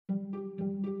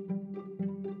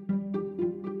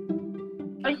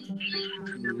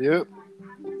Yep.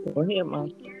 Go ahead,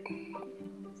 Mom.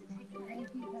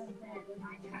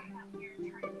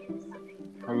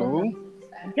 Hello. Okay.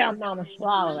 Tell Mama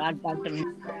swallow. I got some.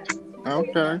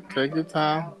 Okay, take your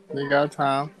time. We got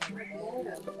time.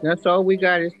 That's all we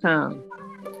got is time.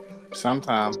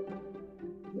 Sometime.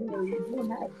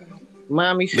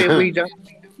 Mommy said we don't.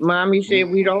 Mommy said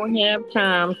we don't have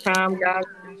time. Time got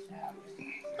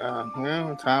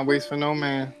Yeah, time waits for no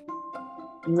man.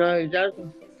 no. It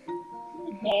doesn't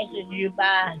passes you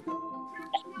by.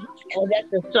 Oh,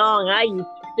 that's a song I used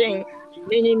to sing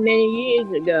many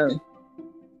years ago.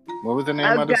 What was the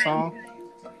name of the Okay. song?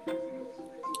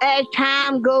 As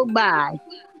time go by,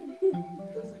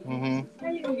 Mm-hmm.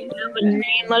 that was the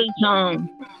name of the song.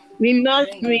 We must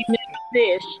remember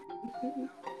this.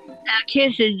 A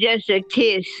kiss is just a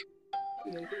kiss.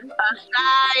 A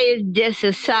sigh is just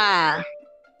a sigh.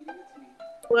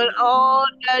 But all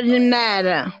doesn't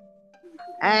matter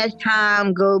as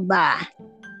time go by.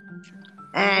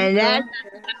 And Okay.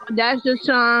 that's the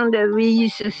song that we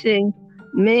used to sing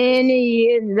many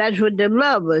years. That's what the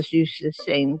lovers used to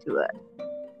sing to us.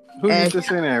 Who used As to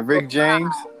sing that? Rick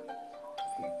James?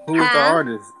 Who was the time,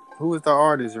 artist? Who was the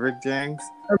artist? Rick James?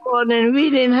 well, then we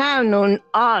didn't have no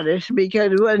artists because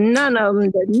there was none of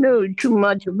them that knew too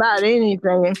much about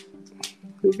anything.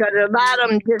 Because a lot of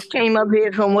them just came up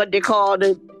here from what they call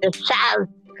the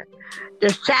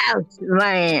South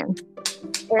land.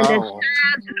 And the Oh.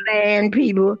 South land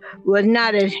people was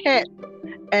not as hip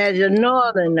as the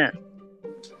Northerner.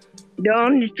 The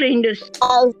only thing the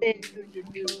South used to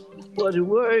do was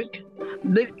work,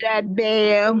 lift that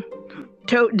bell,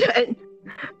 tote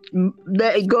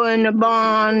that, go in the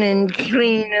barn and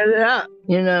clean it up.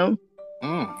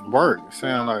 Work.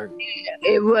 Sound like.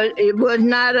 It was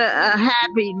not a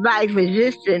happy life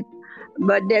existing,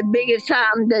 but the biggest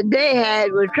time that they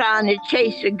had was trying to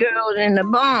chase the girls in the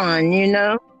barn,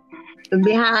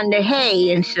 behind the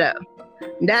hay and stuff.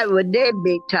 That was their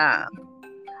big time.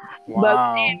 But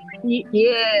Wow.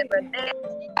 yeah, but they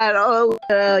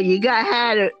had you got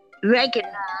had to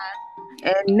recognize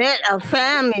and met a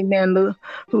family member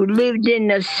who lived in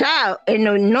the south, in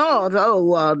the north. Oh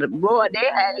well, the boy they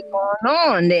had it going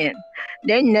on then.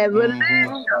 They never left Mm-hmm.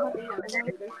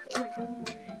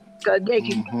 because they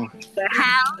could Mm-hmm. go to the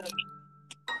house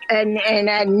and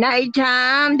at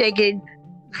nighttime they could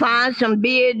find some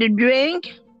beer to drink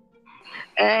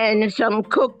and some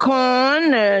cooked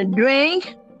corn to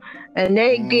drink, and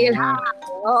they get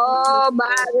Mm-hmm. all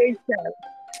by themselves.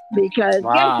 Because guess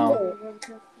Wow. what?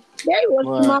 They were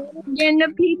What? smarter than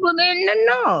the people in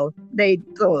the north, they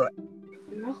thought.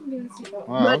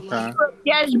 Wow, But okay. they were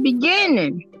just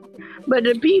beginning. But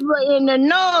the people in the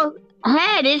north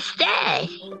had it stash.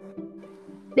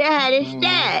 They had it Mm-hmm.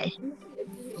 stash.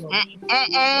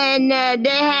 And they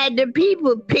had the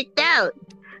people picked out.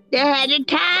 They had the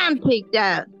time picked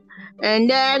out. And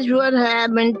that's what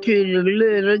happened to the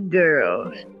little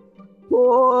girls.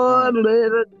 Poor Mm.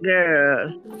 little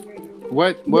girls.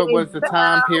 What They was the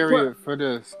time fell for, period for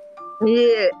this?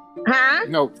 yeah. Huh?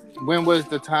 No, when was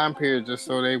the time period? Just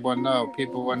so they would know,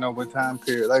 people would know what time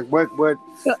period. Like Well,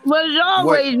 it's what?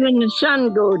 always when the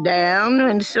sun go down,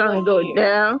 when the sun goes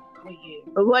down.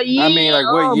 What I mean, year? like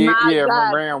what Oh year? my Yeah,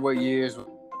 God. around what years?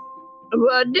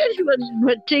 Well, this was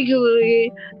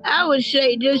particularly, I would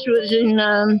say this was in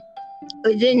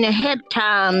the hip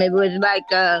time. It was like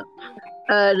the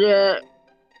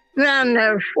around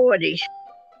the 40s.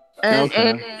 And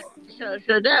Okay.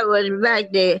 so that was back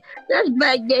there. That's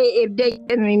back there if they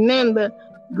can remember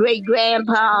great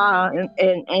grandpa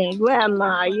and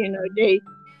grandma, they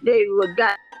were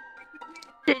got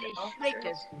city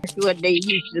slickers. That's what they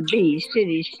used to be,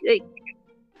 city slick.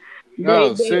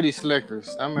 Oh, They city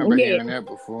slickers. I remember yeah, hearing that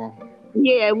before.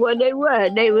 yeah, well they were.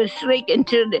 They were slick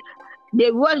until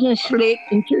they wasn't slick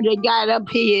until they got up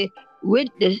here with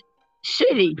the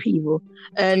city people.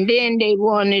 And then they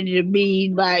wanted to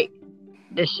be like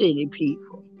the city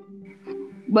people.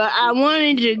 But I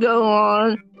wanted to go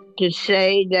on to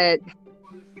say that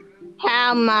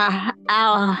how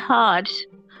our hearts,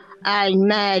 I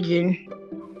imagine,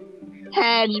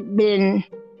 has been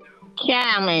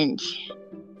challenged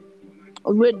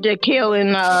with the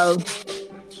killing of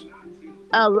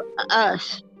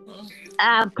us,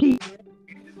 our people.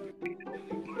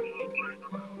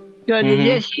 Because it Mm-hmm.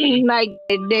 just seemed like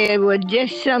there were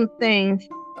just some things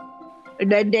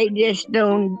that they just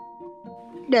don't,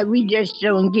 that we just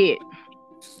don't get.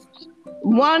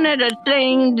 One of the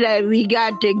things that we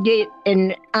got to get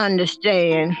and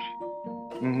understand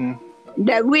Mm-hmm.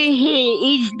 that we're here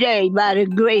each day by the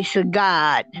grace of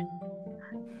God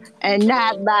and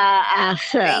not by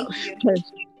ourselves.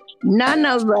 Because none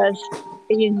of us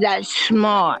is that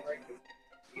smart,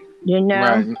 you know?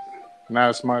 Right. Not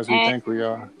as smart as we And think we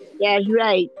are. that's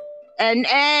right. And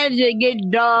as it gets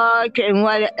dark and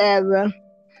whatever,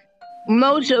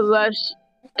 most of us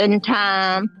in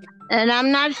time, and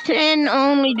I'm not saying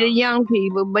only the young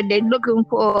people, but they're looking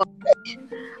for a place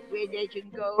where they can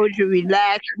go to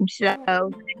relax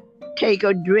themselves, take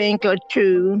a drink or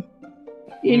two.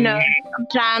 You know, Mm.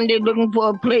 sometimes they're looking for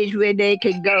a place where they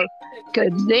could go.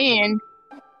 Because then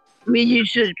we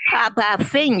used to pop our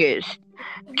fingers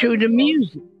to the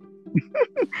music,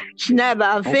 snap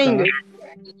our Okay. fingers,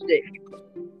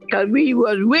 because we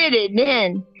was with it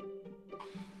then.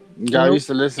 Y'all And we used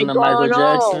to listen had it to Michael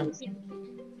going Jackson?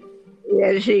 on.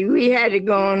 Yeah, see, we had it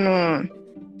going on.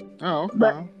 Oh,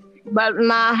 But okay. but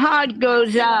my heart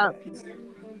goes out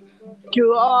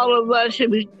to all of us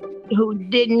who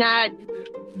did not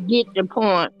get the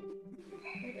point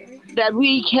that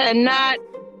we cannot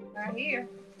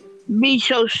be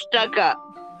so stuck up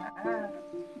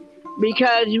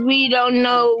because we don't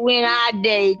know when our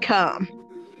day comes.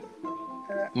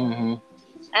 Mm-hmm.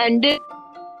 And this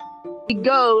we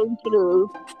go through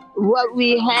what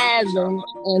we have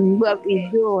and what we're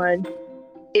doing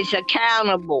is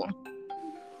accountable.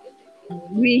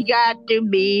 We got to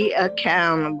be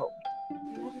accountable.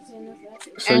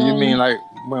 So you mean And like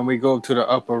when we go to the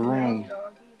upper room?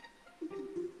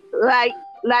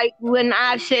 like when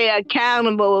I say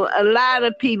accountable, a lot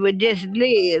of people just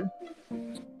live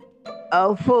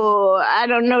for I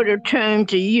don't know the term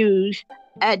to use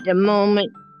at the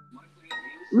moment.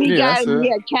 We Yeah, gotta that's be it. They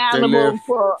live. accountable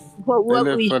for They what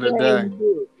live we for the say day. we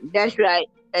do. That's right.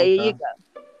 There you Okay.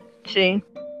 go. See,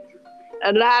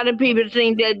 a lot of people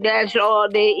think that that's all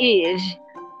there is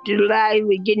to life.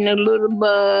 We getting a little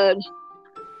buzz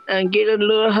and get a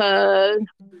little hug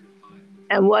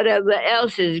and whatever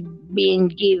else is being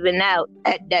given out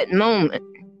at that moment.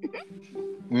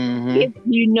 If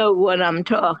Mm-hmm. you know what I'm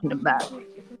talking about.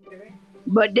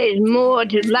 But there's more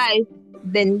to life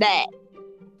than that.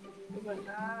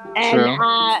 And True.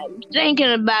 I'm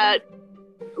thinking about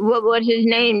what was his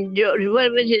name? George.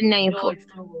 What was his name for?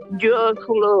 George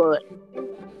Floyd.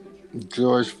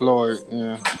 George Floyd.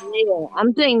 Yeah. Yeah,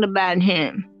 I'm thinking about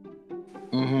him.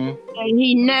 Mm-hmm. And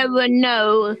he never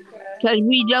know, because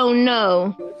we don't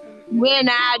know when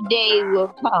our day will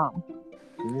come.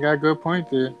 You got a good point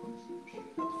there.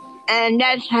 And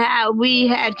that's how we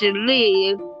have to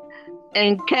live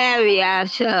and carry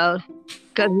ourselves,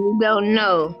 because we don't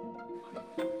know.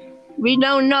 We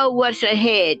don't know what's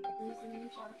ahead,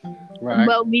 Right.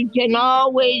 but we can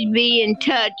always be in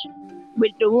touch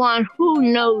with the one who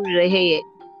knows ahead.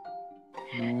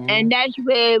 Mm-hmm. And that's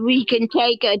where we can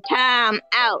take a time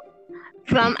out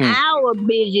from our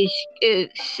busy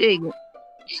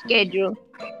schedule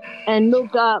and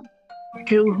look up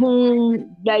to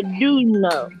whom that do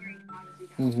know.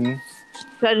 Mm-hmm.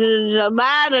 Because a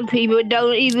lot of people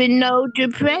don't even know to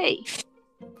pray.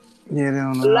 Yeah, they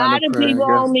don't A know how to lot of pray, I people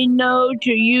guess. only know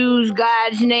to use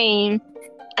God's name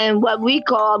and what we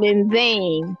call in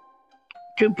vain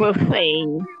to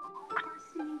profane.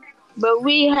 But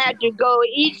we have to go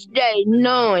each day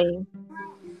knowing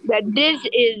that this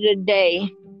is a day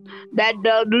that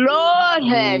the Lord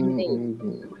has made,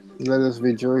 Mm-hmm. Let us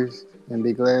rejoice and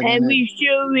be glad in and it. we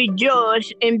should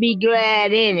rejoice and be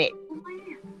glad in it,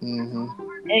 Mm-hmm.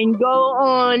 and go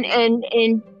on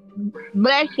and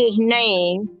bless His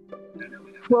name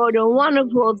for the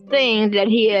wonderful things that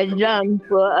He has done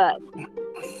for us.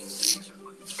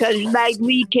 Because, like,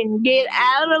 we can get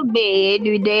out of bed,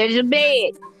 there's a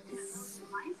bed.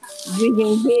 We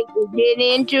can get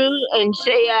into and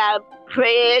say our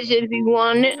prayers if we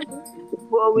want it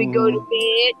before we go to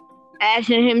Mm-hmm. bed,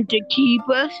 asking Him to keep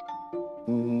us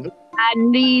Mm-hmm.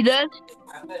 and lead us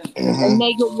and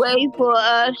make Mm-hmm. a way for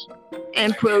us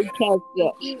and protect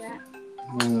us.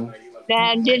 Mm-hmm.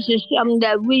 Now, this is something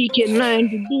that we can learn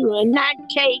to do and not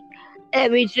take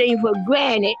everything for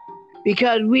granted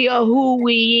because we are who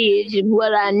we is and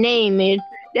what our name is.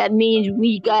 That means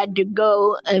we got to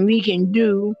go and we can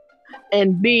do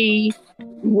and be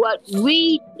what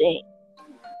we think.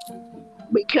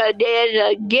 Because there's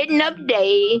a getting up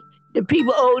day, the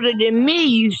people older than me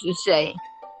used to say,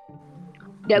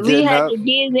 that we Getting had up. to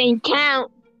give an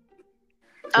account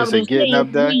of It's a the getting things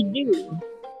up day. we do.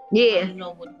 Yeah.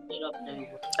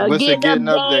 A What's a get up getting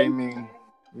up day day, mean?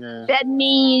 Yeah. that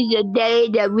means a day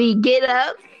that we get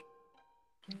up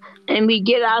and we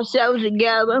get ourselves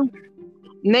together,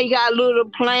 make our little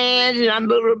plans and our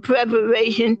little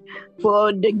preparation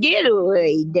for the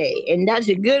getaway day. And that's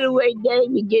a getaway day.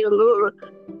 We get a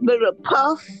little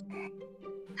puff,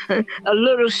 a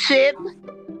little sip,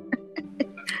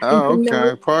 Oh, you know,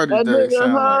 okay. Party a day little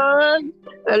sound like. hug.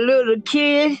 a little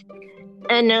kiss,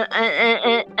 and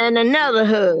another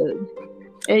hug.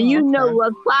 And Oh, you know okay.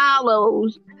 what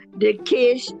follows the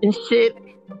kiss and sip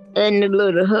and the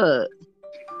little hug.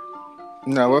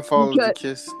 Now, what follows the Because,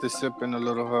 kiss, the sip, and the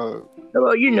little hug?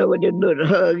 well, you know what the little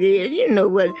hug is. You know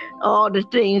what all the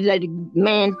things that a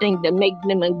man think that make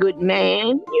them a good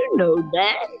man. You know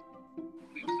that.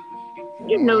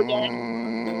 You know that.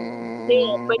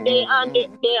 But Mm,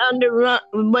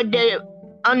 they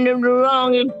under the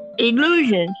wrong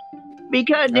illusions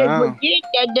because they oh, forget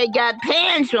that they got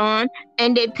pants on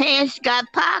and their pants got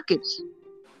pockets.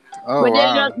 oh But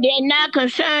wow. they're not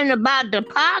concerned about the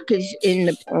pockets in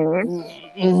the pants.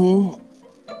 Mm-hmm.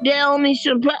 They're only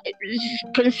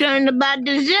concerned about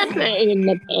the zipper in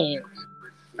the pants.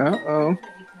 Uh-oh.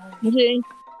 You see,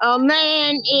 a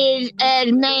man is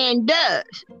as man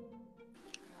does.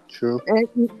 True.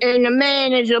 And a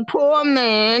man is a poor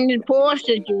man in poor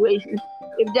situation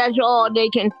if that's all they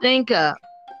can think of.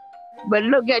 But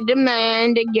look at the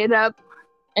man that get up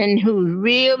and who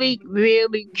really,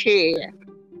 really care.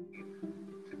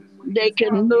 They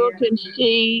can look and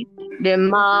see their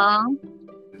mom.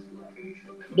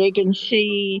 They can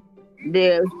see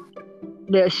their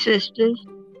their sisters.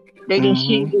 They can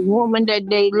see Mm-hmm. the woman that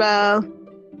they love,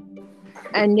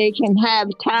 and they can have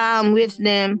time with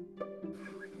them.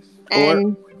 Or,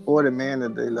 And or the man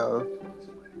that they love.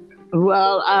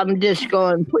 well, I'm just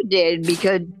going to put that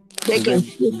because they Is that can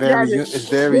switch that. it's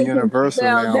very They can universal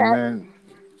spell now, that. men,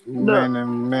 Look,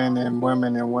 men and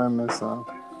women and women. So.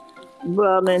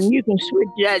 well, and you can switch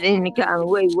that any kind of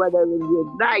way, whatever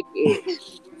you like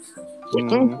is.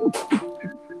 Mm-hmm.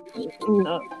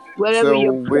 Whatever So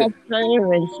your with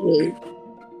preference is.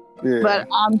 yeah. But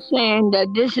I'm saying that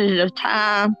this is a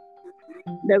time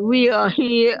that we are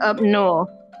here up north,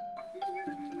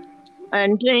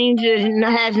 and things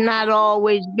has not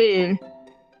always been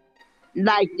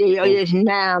like they is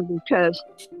now because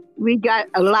we got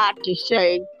a lot to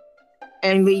say,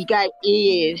 and we got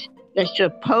ears that's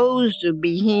supposed to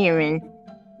be hearing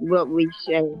what we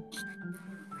say.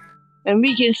 And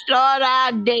we can start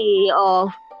our day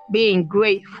off being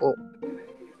grateful.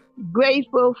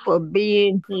 Grateful for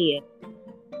being here.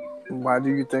 Why do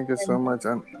you think it's so And much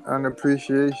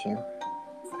unappreciation?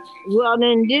 well,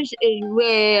 then this is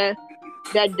where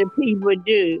that the people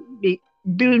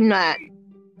do not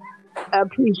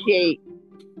appreciate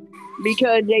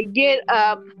because they get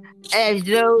up as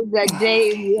though that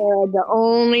they were the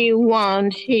only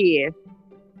ones here.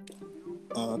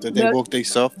 That they But, woke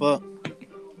themselves up.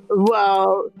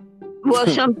 well,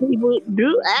 some people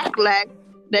do act like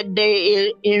that they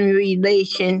are in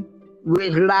relation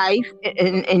with life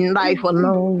and life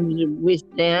alone is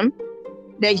with them.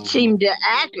 They seem to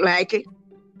act like it,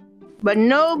 but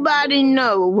nobody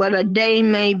know what a day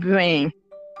may bring.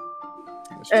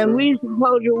 That's And true. we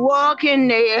supposed to walk in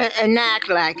there and act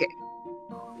like it.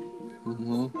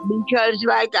 Mm-hmm. Because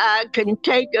like I can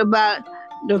take about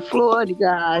the Florida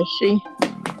guy, see,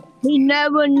 he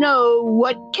never know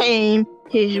what came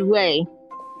his way.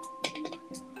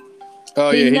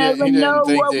 Oh He yeah, never he didn't know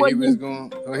think what that was he was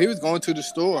going. Well, he was going to the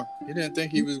store. He didn't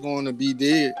think he was going to be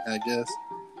dead. I guess.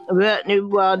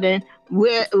 well then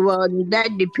well that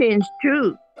depends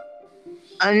too.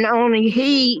 And only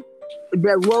he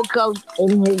that woke up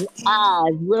in his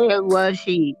eyes. Where was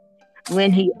he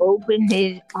when he opened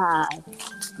his eyes?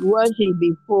 Was he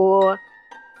before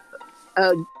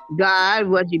uh, God?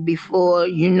 Was he before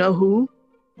you know who?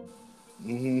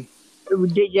 Mm-hmm.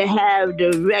 Did they have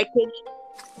the records?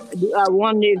 I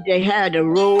wonder if they had a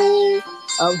roll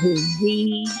of his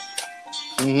deeds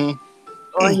Mm-hmm.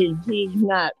 or his deeds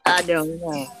not. I don't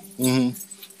know.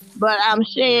 Mm-hmm. But I'm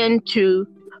saying to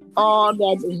all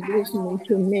that is listening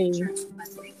to me,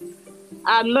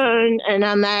 I learned and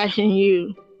I'm asking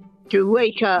you to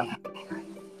wake up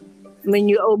when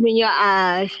you open your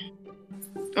eyes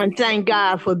and thank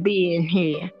God for being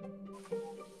here.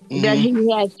 That Mm-hmm.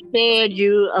 He has spared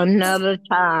you another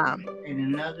time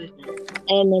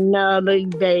and another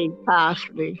day,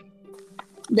 possibly.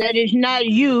 That is not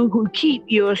you who keep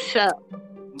yourself,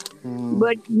 Mm-hmm.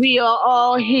 but we are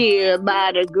all here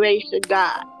by the grace of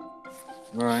God.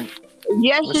 Right. That's true.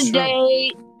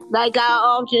 Yesterday, like I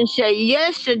often say,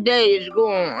 yesterday is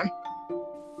gone.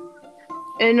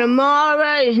 And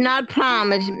tomorrow is not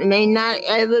promised, may not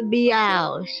ever be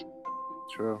ours.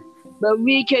 True. But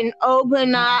we can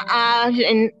open our eyes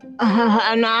and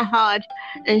our hearts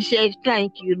and say,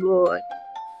 thank you, Lord.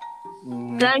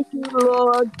 Mm-hmm. Thank you,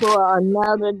 Lord, for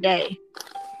another day.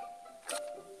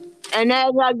 And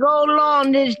as I go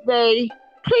along this day,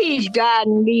 please God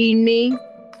and lead me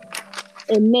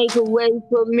and make a way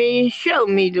for me. Show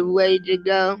me the way to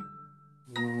go.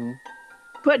 Mm-hmm.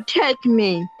 Protect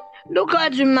me. Look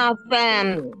after my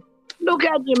family. Look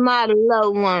after my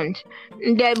loved ones.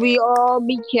 That we all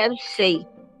be kept safe.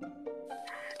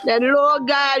 That, Lord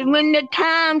God, when the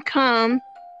time comes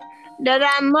that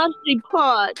I must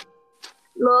depart,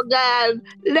 Lord God,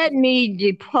 let me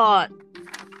depart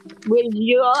with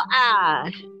your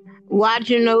eyes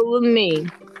watching over me,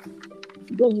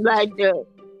 just like the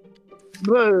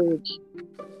birds.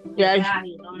 That's,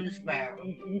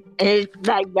 it's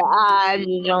like the eyes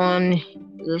is on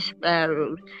the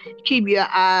sparrows. Keep your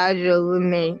eyes over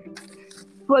me.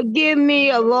 Forgive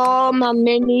me of all my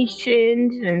many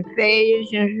sins and failures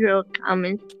and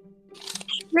shortcomings.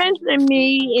 Strengthen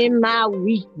me in my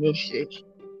weaknesses.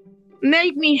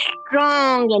 Make me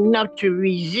strong enough to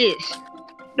resist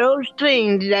those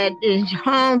things that is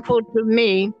harmful to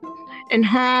me and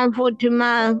harmful to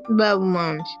my loved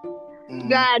ones. Mm-hmm.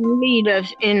 God, lead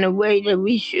us in the way that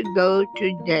we should go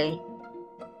today.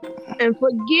 And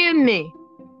forgive me.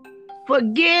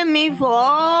 Forgive me for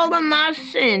all of my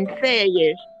sin,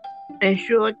 failures, and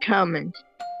shortcomings.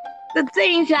 The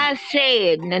things I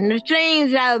said and the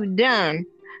things I've done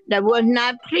that was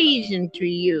not pleasing to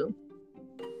you.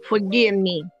 Forgive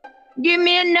me. Give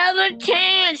me another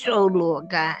chance, oh Lord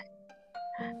God,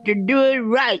 to do it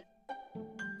right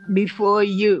before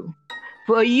you.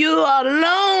 For you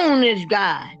alone is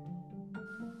God,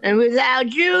 and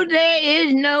without you there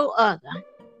is no other.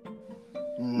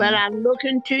 But Mm-hmm. I'm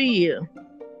looking to you.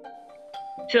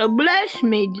 So bless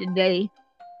me today.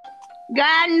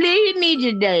 God, lead me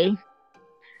today.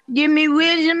 Give me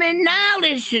wisdom and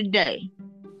knowledge today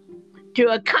to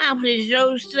accomplish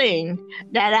those things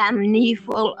that I'm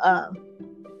needful of.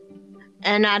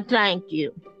 And I thank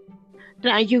you.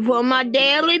 Thank you for my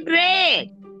daily bread.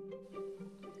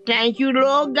 Thank you,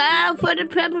 Lord God, for the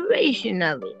preparation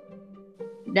of it.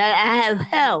 That I have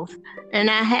health and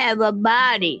I have a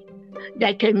body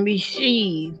that can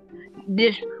receive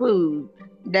this food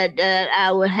that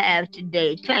I will have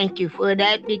today. Thank you for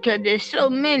that because there's so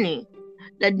many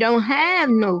that don't have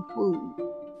no food.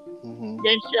 Mm-hmm.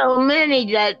 There's so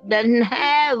many that doesn't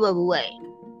have a way.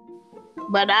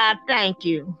 But I thank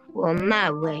you for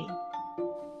my way.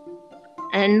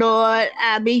 And Lord,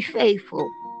 I be faithful,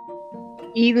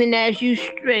 even as you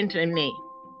strengthen me,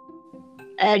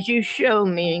 as you show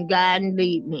me and guide and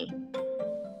lead me.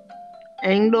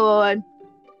 And Lord,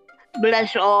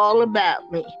 bless all about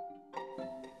me.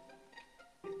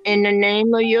 In the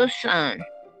name of your Son,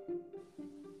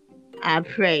 I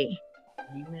pray.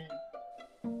 Amen.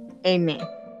 Amen.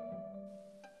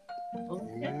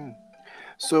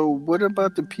 So, what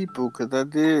about the people? Because I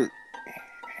did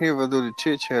hear a little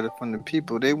chit chatter from the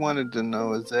people. They wanted to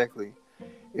know exactly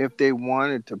if they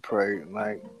wanted to pray,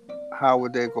 like how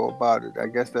would they go about it? I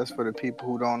guess that's for the people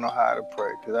who don't know how to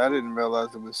pray. Because I didn't realize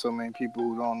there was so many people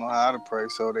who don't know how to pray,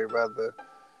 so they rather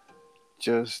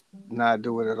just not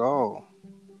do it at all.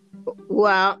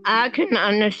 Well, I can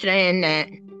understand that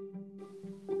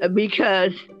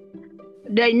because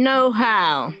they know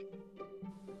how,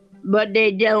 but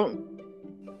they don't,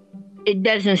 it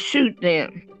doesn't suit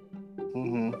them.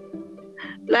 Mhm.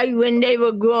 Like when they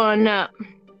were growing up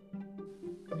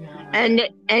and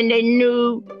they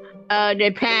knew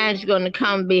their parents going to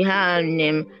come behind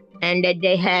them and that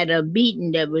they had a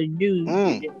beating that was due to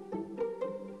Mm. them.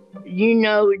 You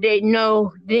know, they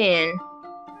know then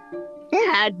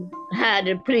how how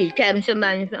to please. Having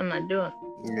somebody in front of my door.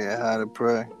 Yeah, how to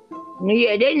pray.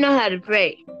 Yeah, they know how to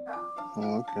pray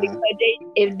Okay. because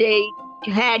if they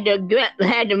had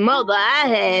the mother I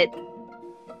had,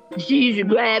 she used to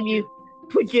grab you,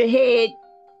 put your head.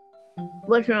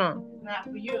 What's wrong? It's not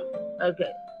for you.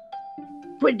 Okay.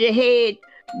 Put the head,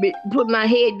 put my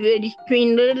head really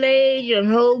between the legs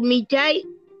and hold me tight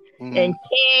and Mhm.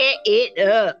 tear it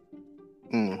up.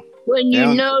 Mm. When They you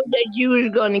don't. know that you was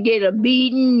gonna get a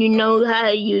beating, you know how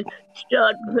you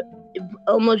start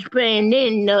almost praying.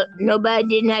 Then nobody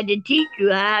didn't have to teach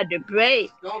you how to pray.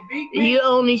 Don't beat me. You're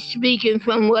only speaking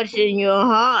from what's in your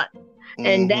heart,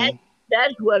 and Mhm.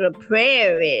 that's what a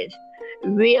prayer is.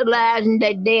 Realizing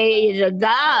that there is a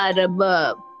God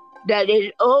above that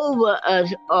is over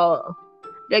us all.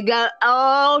 They got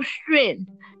all strength,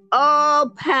 all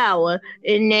power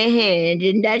in their hands,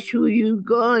 and that's who you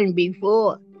going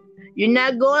before. You're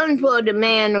not going for the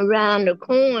man around the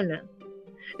corner,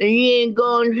 and you ain't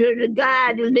going to the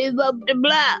guy to live up the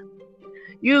block.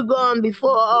 You're going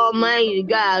before Almighty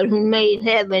God who made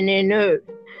heaven and earth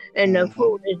and the Mhm.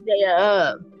 fullness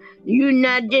thereof. You're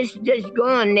not just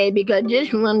going there because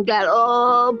this one got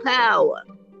all power.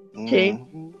 See?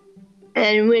 Mhm.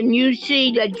 And when you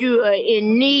see that you are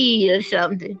in need of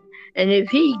something, and if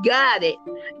he got it,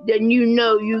 then you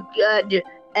know you got to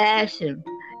ask him.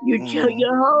 Mhm.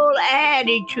 Your whole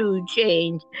attitude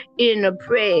change in a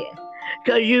prayer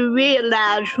because you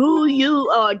realize who you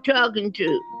are talking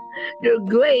to, the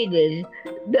greatest,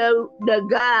 the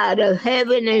God of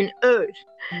heaven and earth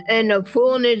and the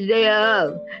fullness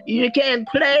thereof. You can't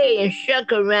play and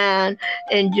shuck around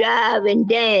and jive and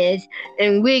dance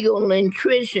and wiggle and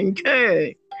twist and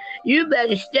turn. You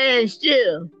better stand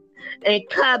still and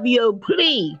cop your Mm.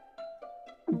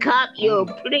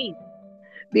 plea,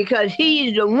 because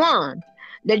he's the one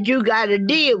that you got to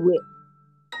deal with.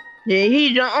 Yeah,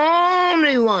 he's the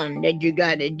only one that you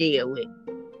got to deal with.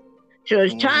 So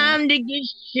it's Mhm. time to get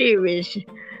serious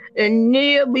and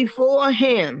kneel before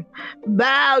him.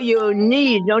 Bow your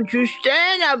knees. Don't you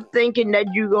stand up thinking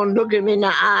that you're going to look him in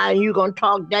the eye and you're going to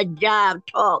talk that jive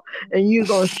talk and you're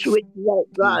going to switch that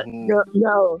God. Mhm. No,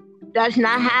 no, that's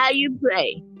not how you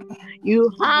pray. You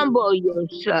humble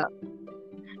yourself.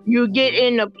 You get Mhm.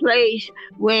 in a place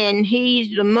when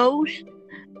he's the most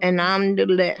and I'm the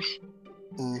less.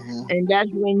 Mhm. And that's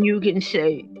when you can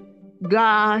say,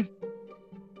 God,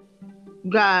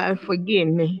 God, forgive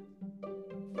me.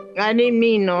 I didn't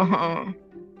mean no harm.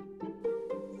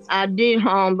 I did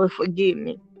harm, but forgive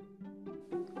me.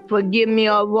 Forgive me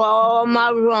of all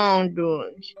my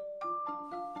wrongdoings,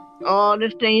 all the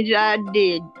things I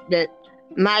did that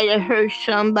might have hurt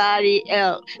somebody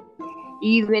else,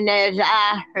 even as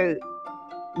I hurt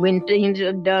when things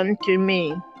are done to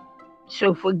me.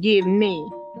 So forgive me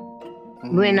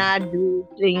when Mhm. I do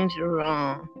things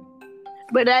wrong.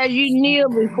 But as you kneel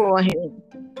before him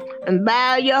and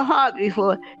bow your heart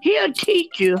before, he'll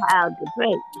teach you how to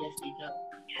pray. Yes, he does.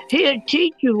 He'll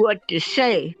teach you what to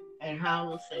say. And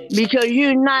how to say. Because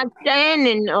you're not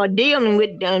standing or dealing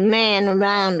with the man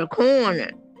around the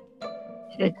corner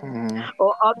Mhm.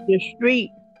 or up the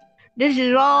street. This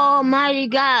is Almighty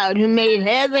God who made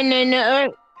heaven and the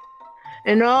earth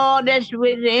and all that's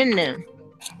within them.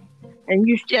 And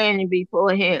you standing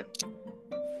before him.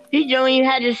 He don't even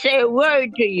have to say a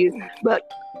word to you, but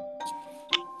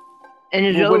and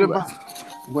it's But over.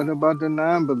 what about the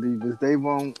non-believers? They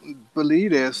won't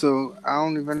believe that, so I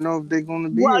don't even know if they're gonna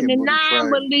be Well, able to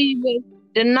pray.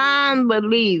 the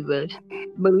non-believers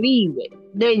believe it.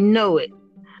 They know it,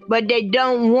 but they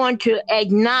don't want to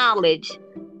acknowledge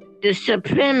the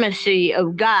supremacy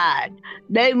of God.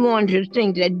 They want to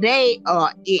think that they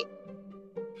are it,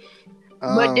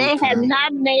 but Oh, they have okay.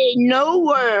 not made no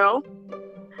world.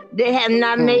 They have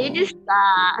not made the Hmm.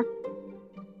 sky.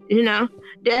 You know,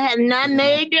 they have not Hmm.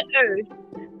 made the earth,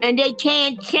 and they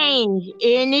can't change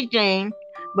anything.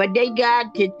 But they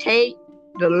got to take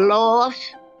the loss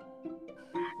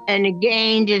and the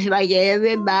gain just like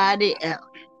everybody else.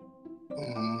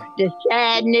 Hmm. The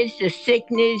sadness, the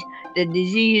sickness, the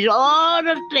disease, all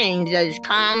the things that is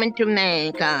common to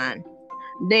mankind,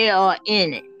 they are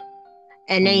in it.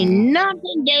 And ain't Hmm.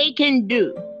 nothing they can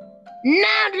do,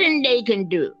 nothing they can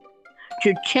do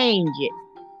to change it.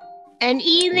 And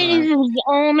even if Right. it's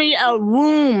only a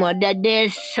rumor that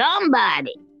there's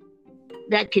somebody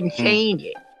that can Hmm. change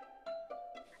it,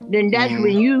 then that's Hmm.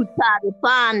 when you try to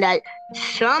find that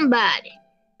somebody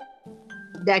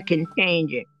that can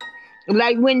change it.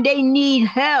 Like when they need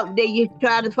help, they just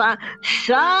try to find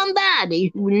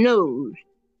somebody who knows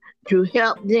to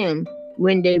help them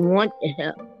when they want the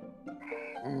help.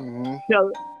 Hmm.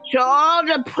 So, so all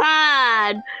the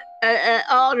pride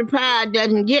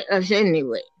doesn't get us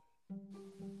anyway.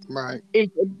 Right.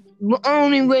 It's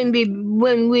only when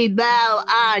we bow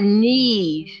our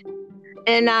knees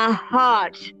and our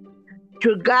hearts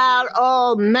to God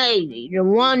Almighty, the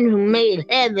one who made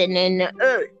heaven and the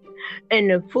earth and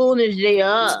the fullness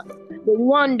thereof, the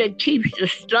one that keeps the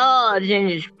stars in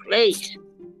his place,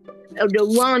 the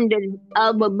one that is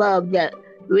up above that.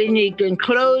 When they can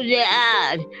close their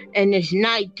eyes and it's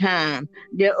nighttime,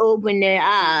 they open their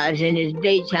eyes and it's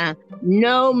daytime.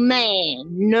 No man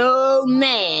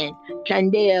can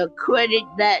they credit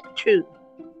that to.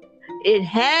 It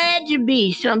had to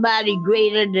be somebody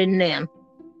greater than them.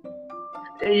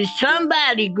 It's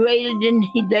somebody greater than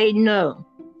they know.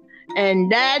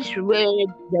 And that's where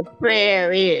the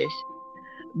prayer is.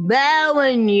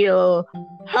 Bowing your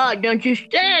heart. Don't you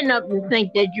stand up and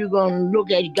think that you're going to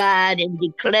look at God and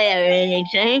declare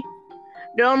anything.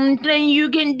 The only thing you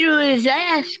can do is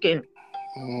ask Him.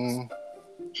 Hmm.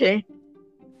 See?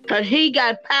 Because He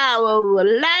got power over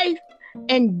life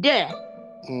and death,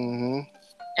 Hmm.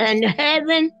 and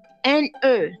heaven and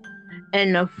earth,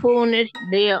 and the fullness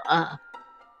thereof.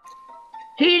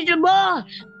 He's the boss.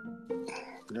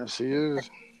 Yes, he is.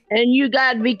 And you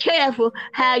got to be careful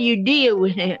how you deal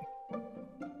with Him.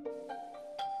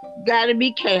 Got to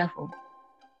be careful.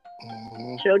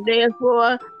 Mm-hmm. So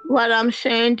therefore, what I'm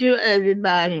saying to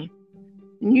everybody,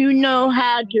 you know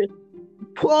how to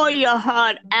pour your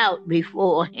heart out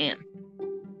before Him.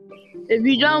 If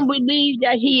you Mm-hmm. don't believe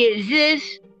that He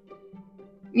exists,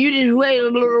 you just wait a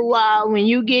little while. When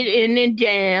you get in the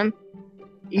jam,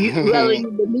 whether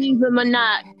you believe Him or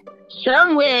not,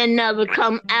 somewhere or another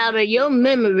come out of your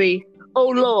memory, oh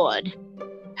Lord,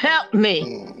 help me.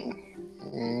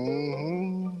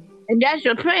 Mm-hmm. And that's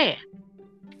a prayer.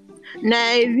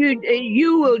 Now, if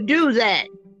you will do that,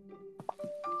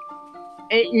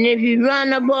 and if you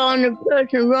run up on the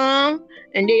person wrong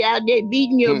and they out there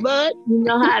beating your butt, you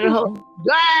know how to hold.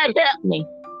 God help me,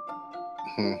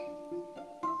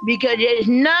 because there's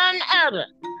none other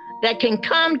that can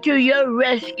come to your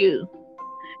rescue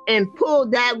and pull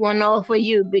that one off of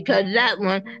you, because that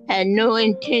one had no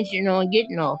intention on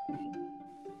getting off of you.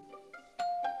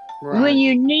 When Right.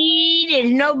 you need,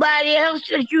 there's nobody else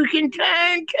that you can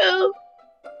turn to.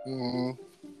 Mm-hmm.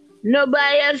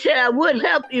 Nobody else said, I would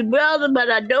help you, brother, but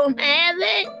I don't have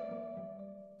it.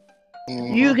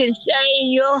 You Mm-hmm. can say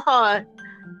in your heart,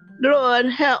 Lord,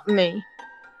 help me,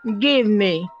 give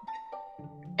me.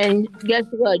 And guess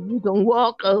what? You can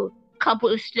walk a couple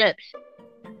of steps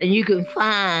and you can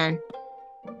find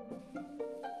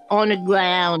on the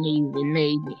ground, even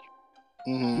maybe,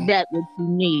 Mm-hmm. that what you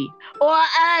need. Or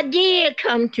an idea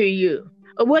come to you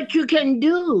of what you can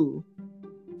do,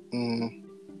 Mm-hmm.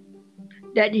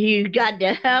 that you got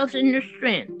the health and the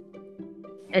strength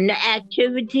and the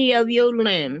activity of your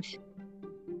limbs,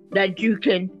 that you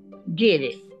can get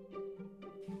it.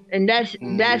 And that's a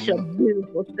Mm-hmm.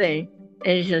 beautiful thing.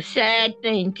 And it's a sad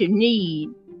thing to need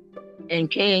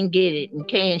and can't get it and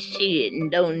can't see it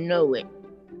and don't know it.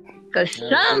 Because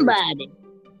Absolutely.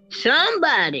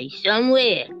 somebody,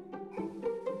 somewhere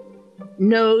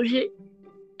knows it,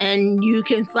 and you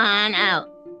can find out,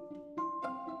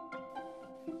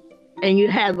 and you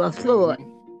have a thought, Mm-hmm.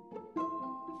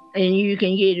 and you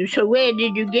can get it. So where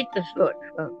did you get the thought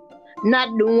from? Not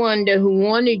the one that who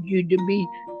wanted you to be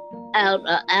out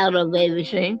of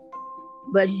everything,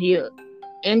 but you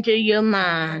enter your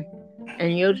mind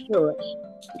and your thoughts.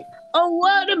 Oh,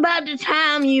 what about the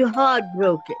time your heart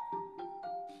broke it?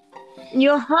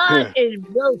 Your heart is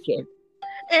broken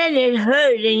and it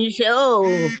hurt, and you say,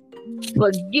 "Oh,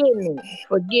 forgive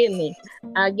me."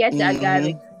 I guess I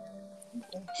gotta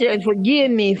Mm-hmm. say,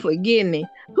 "Forgive me, forgive me."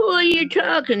 Who are you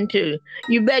talking to?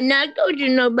 You better not go to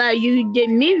nobody you did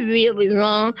me really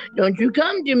wrong. Don't you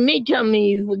come to me tell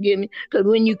me you forgive me, because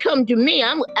when you come to me,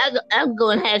 I'm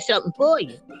going to have something for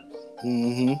you.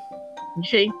 Mm-hmm. You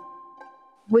see,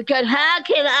 because how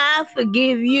can I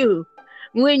forgive you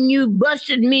when you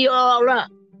busted me all up?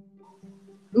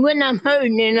 When I'm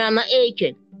hurting and I'm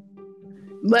aching.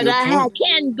 But Good point.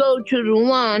 can go to the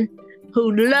one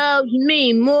who loves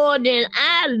me more than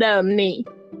I love me.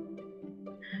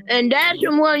 And that's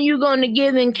the one you're going to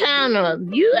give account of.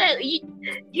 They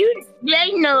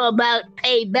know about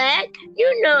payback.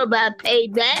 You know about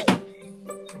payback.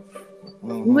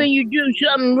 Mm-hmm. When you do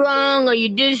something wrong or you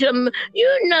did something,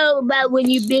 you know about when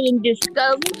you're being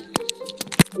discovered.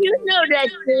 You know that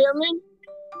feeling.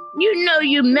 You know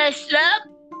you messed up.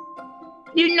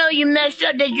 You know you messed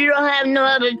up, that you don't have no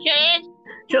other chance.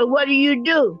 So what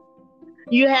do?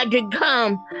 You had to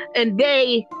come and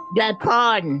beg that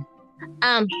pardon.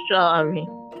 I'm sorry.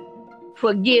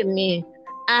 Forgive me.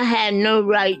 I had no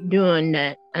right doing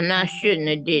that, and I shouldn't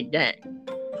have did that.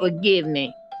 Forgive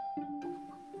me.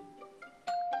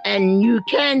 And you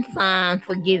can find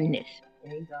forgiveness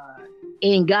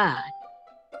in God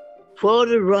for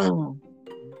the wrong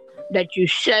that you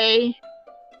say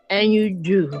and you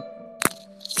do,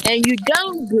 and you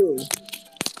don't do,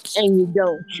 and you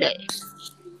don't say.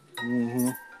 Mm-hmm.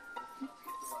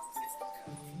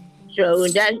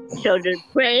 So to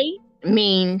pray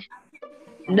means,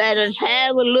 let us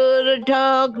have a little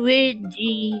talk with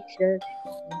Jesus.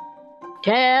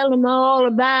 Tell him all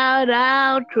about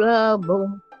our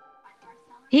trouble.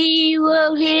 He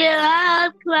will hear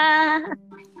our cry,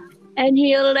 and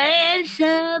he'll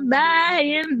answer by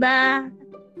and by.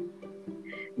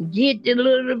 Get the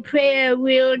little prayer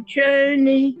wheel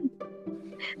turning.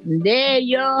 There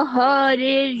your heart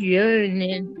is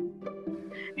yearning.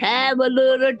 Have a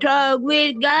little talk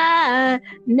with God,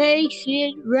 makes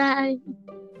it right.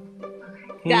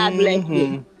 God bless you.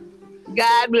 Mm-hmm.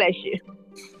 God bless you.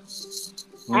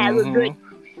 Have a good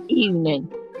Mm-hmm. evening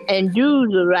and do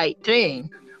the right thing.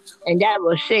 And that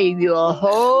will save you a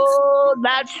whole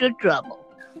lots of trouble.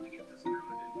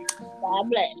 God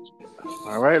bless.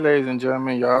 All right, ladies and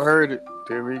gentlemen, y'all heard it.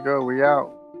 There we go. We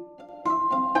out.